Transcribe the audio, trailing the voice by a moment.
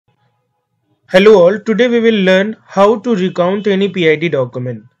Hello all, today we will learn how to recount any PID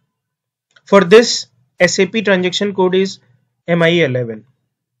document. For this, SAP transaction code is MI11.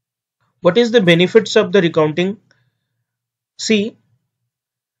 What is the benefits of the recounting? See,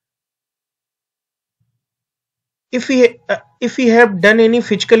 if we have done any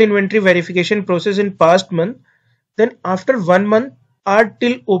physical inventory verification process in past month, then after 1 month or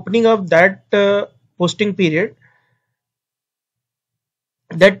till opening of that posting period,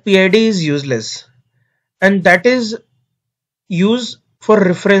 that PID is useless, and that is used for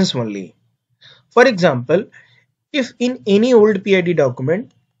reference only. For example, if in any old PID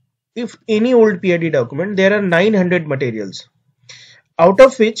document, there are 900 materials, out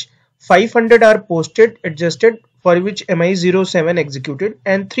of which 500 are posted adjusted, for which MI07 executed,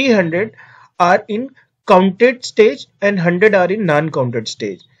 and 300 are in counted stage and 100 are in non-counted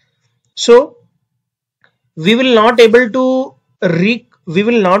stage. So we will not able to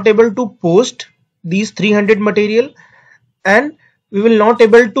post these 300 material, and we will not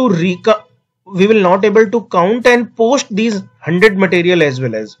able to count and post these 100 material as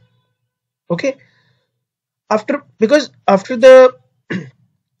well as. Okay, because after the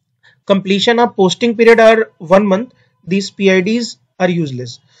completion of posting period or 1 month, these PIDs are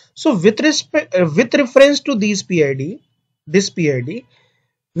useless. So with reference to this PID,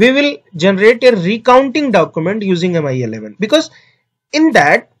 we will generate a recounting document using MI11, because in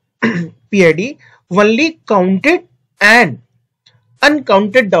that PID only counted and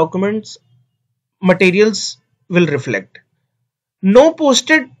uncounted documents materials will reflect. No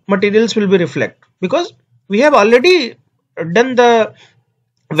posted materials will be reflect, because we have already done the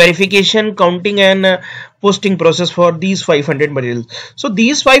verification, counting and posting process for these 500 materials. So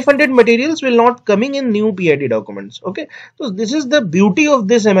these 500 materials will not coming in new PID documents. Okay, so this is the beauty of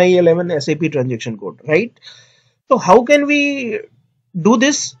this MI11 SAP transaction code, right? So how can we do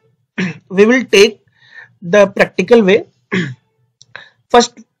this? We will take the practical way.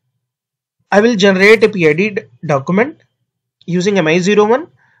 First, I will generate a PID document using MI01.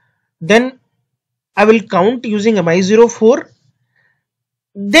 Then I will count using MI04.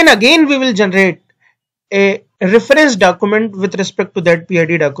 Then again we will generate a reference document with respect to that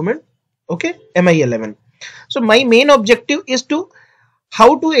PID document. Okay, MI11. So my main objective is to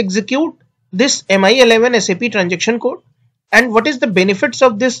how to execute this MI11 SAP transaction code, and what is the benefits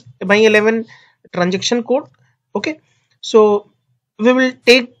of this MI11 transaction code. Okay, so we will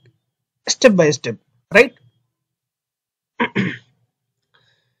take step by step, right?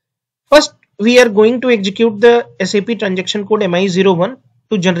 First, we are going to execute the SAP transaction code MI01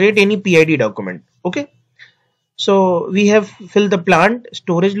 to generate any PID document. Okay, so we have filled the plant,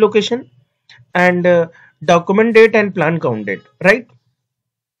 storage location, and document date and plant count date, right?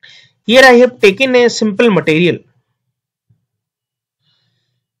 Here I have taken a simple material.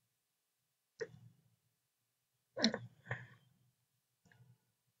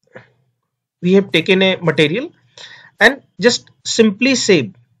 We have taken a material and just simply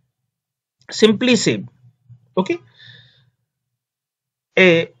save. Okay,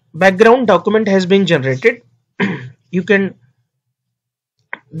 a background document has been generated. You can,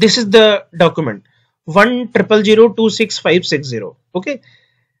 this is the document 100026560. Okay,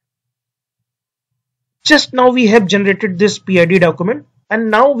 just now we have generated this PID document, and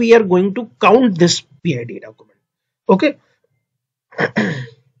now we are going to count this PID document. Okay,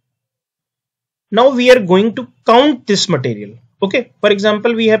 now we are going to count this material. Okay, for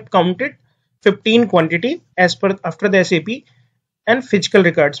example, we have counted 15 quantity as per after the SAP and physical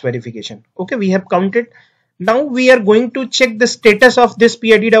records verification. Okay, we have counted. Now we are going to check the status of this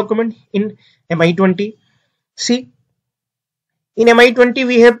PID document in MI20. See, in MI20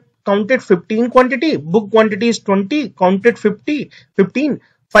 we have counted 15 quantity, book quantity is 20, counted 15,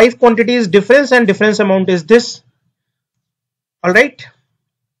 5 quantity is difference, and difference amount is this. All right,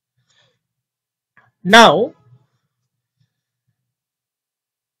 now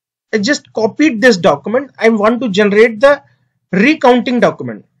I just copied this document. I want to generate the recounting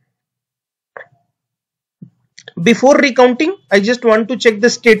document. Before recounting, I just want to check the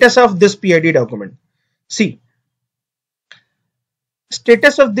status of this PID document. See,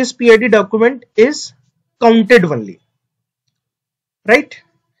 status of this PID document is counted only, right?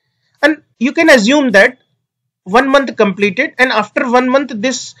 And you can assume that 1 month completed, and after 1 month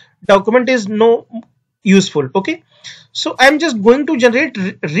this document is no useful. Okay, so I'm just going to generate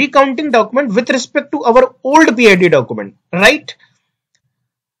recounting document with respect to our old PID document, right?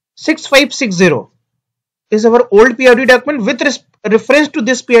 6560 is our old PID document. With reference to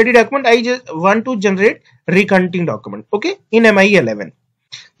this PID document, I just want to generate recounting document. Okay, in MI11.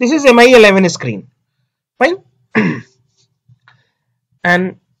 This is MI11 screen. Fine.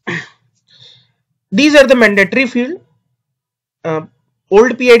 And These are the mandatory field.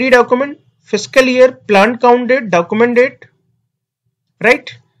 Old PID document, fiscal year, plant count date, document date,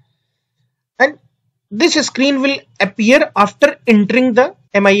 right? And this screen will appear after entering the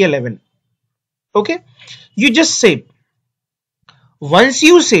MI11. Okay, you just save. Once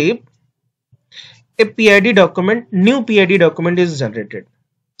you save, a PID document, new PID document is generated.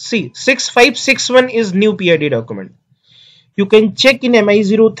 See, 6561 is new PID document. You can check in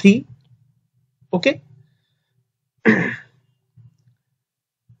MI03. Okay,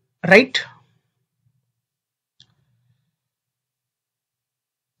 right?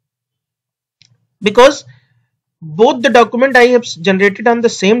 Because both the document I have generated on the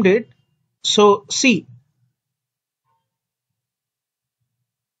same date. So see,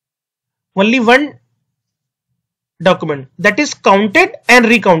 only one document, that is counted and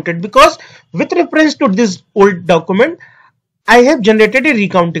recounted, because with reference to this old document I have generated a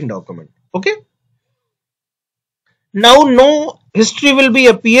recounting document. Okay, now no history will be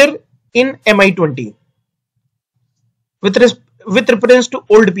appear in MI20 with reference to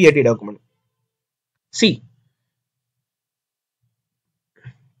old PID document. See,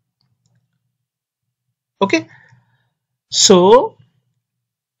 okay, so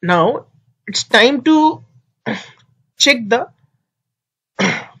now it's time to check the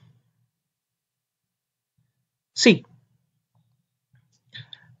see,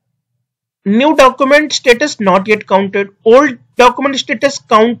 new document status not yet counted, old document status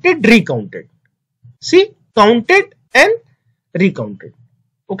counted, recounted. See, counted and recounted.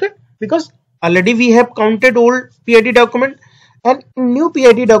 Okay, because already we have counted old PID document, and new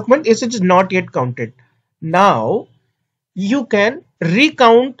PID document is it is not yet counted. Now you can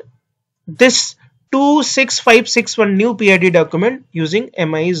recount this 26561 new PID document using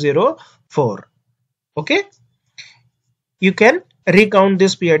MI04. Okay, you can recount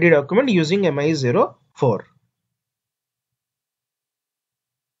this PID document using MI04.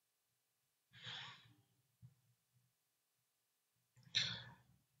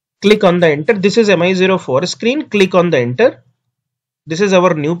 Click on the enter. This is MI04 screen. Click on the enter. This is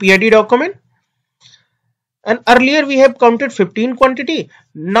our new PID document. And earlier we have counted 15 quantity.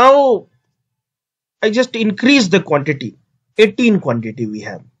 Now I just increase the quantity. 18 quantity we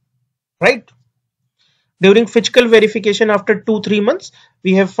have. Right? During fiscal verification after 2-3 months,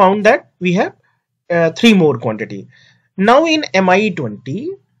 we have found that we have 3 more quantity. Now in MI20,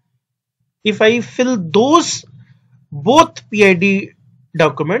 if I fill those both PID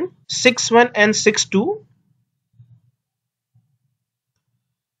document 61 and 62,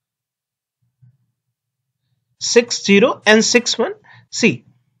 and 61, see,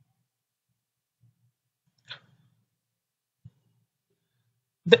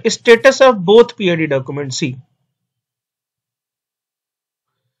 the status of both PID documents. See,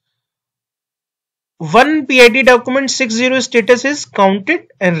 one PID document 60 status is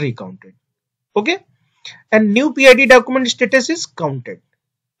counted and recounted. Okay, and new PID document status is counted.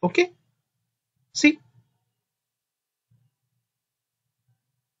 Okay, see,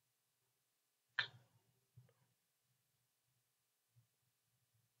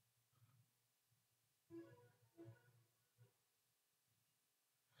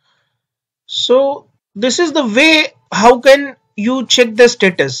 so this is the way how can you check the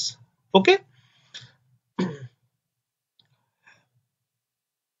status. Okay,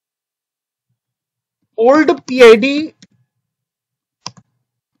 old PID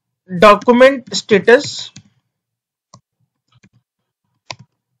document status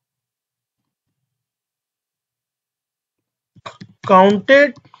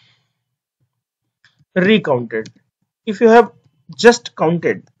counted, recounted. If you have just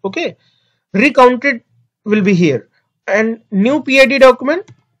counted, okay, recounted will be here, and new PID document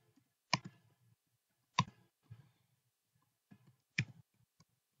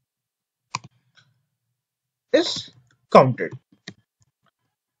is counted.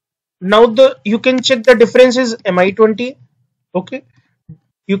 Now you can check the difference is MI20. Okay,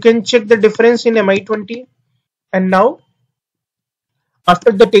 you can check the difference in MI20, and now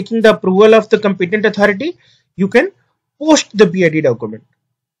after the taking the approval of the competent authority, you can post the PID document,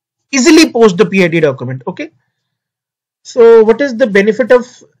 easily post the PID document. Okay, so what is the benefit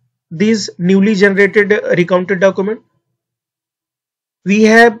of these newly generated recounted document? We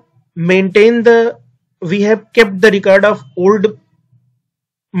have kept the record of old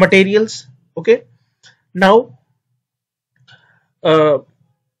materials. Okay, now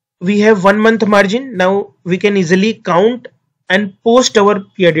we have 1 month margin. Now we can easily count and post our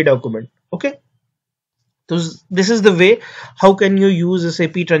PID document. Okay, so this is the way how can you use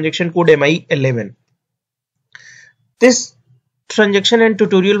SAP transaction code MI11. This transaction and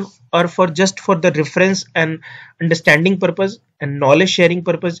tutorial are for just for the reference and understanding purpose and knowledge sharing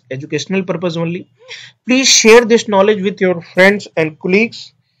purpose, educational purpose only. Please share this knowledge with your friends and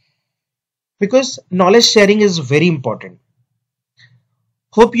colleagues because knowledge sharing is very important.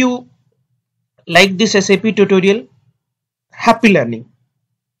 Hope you like this SAP tutorial. Happy learning.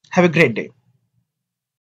 Have a great day.